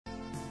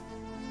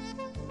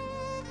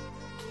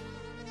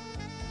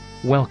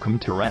Welcome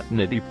to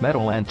Ratnadeep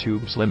Metal and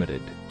Tubes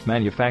Limited,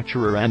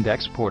 manufacturer and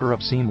exporter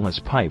of seamless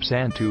pipes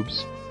and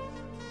tubes.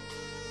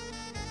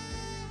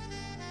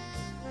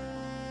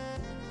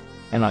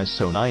 An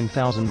ISO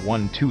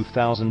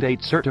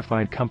 9001-2008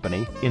 certified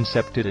company,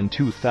 incepted in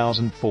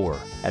 2004,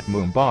 at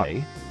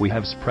Mumbai, we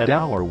have spread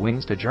our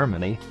wings to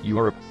Germany,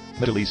 Europe,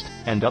 Middle East,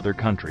 and other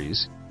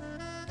countries.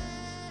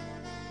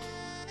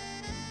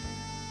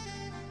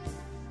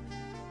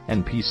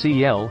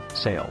 NPCL,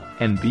 SAIL,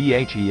 and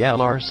BHEL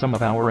are some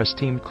of our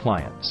esteemed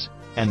clients,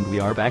 and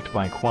we are backed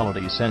by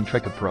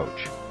quality-centric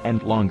approach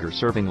and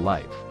longer-serving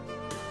life.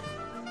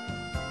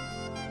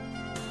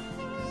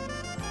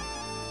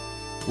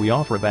 We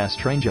offer a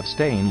vast range of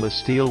stainless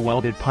steel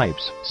welded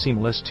pipes,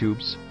 seamless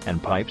tubes,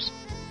 and pipes.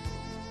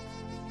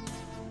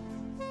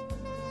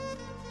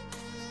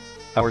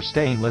 Our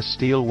stainless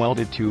steel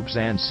welded tubes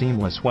and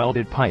seamless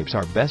welded pipes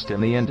are best in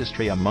the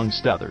industry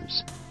amongst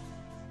others.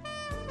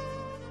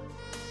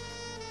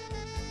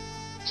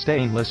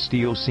 Stainless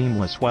steel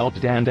seamless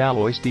welded and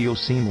alloy steel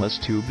seamless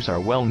tubes are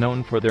well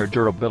known for their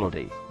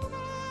durability.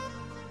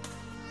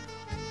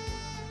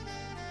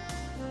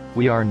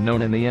 We are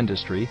known in the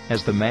industry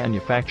as the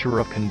manufacturer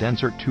of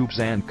condenser tubes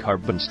and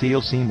carbon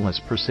steel seamless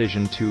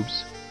precision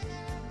tubes.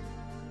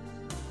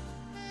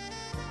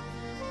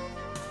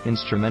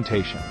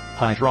 Instrumentation,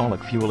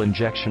 hydraulic fuel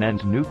injection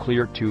and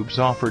nuclear tubes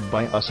offered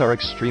by us are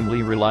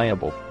extremely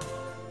reliable.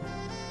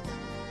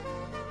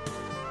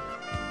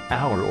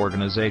 Our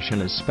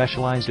organization is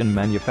specialized in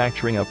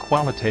manufacturing a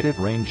qualitative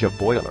range of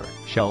boiler,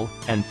 shell,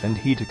 and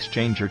heat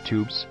exchanger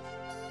tubes.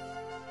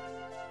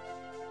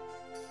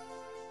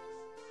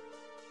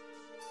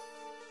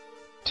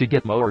 To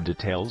get more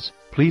details,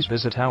 please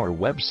visit our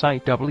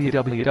website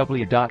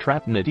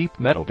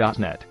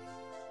www.ratnadeepmetal.net.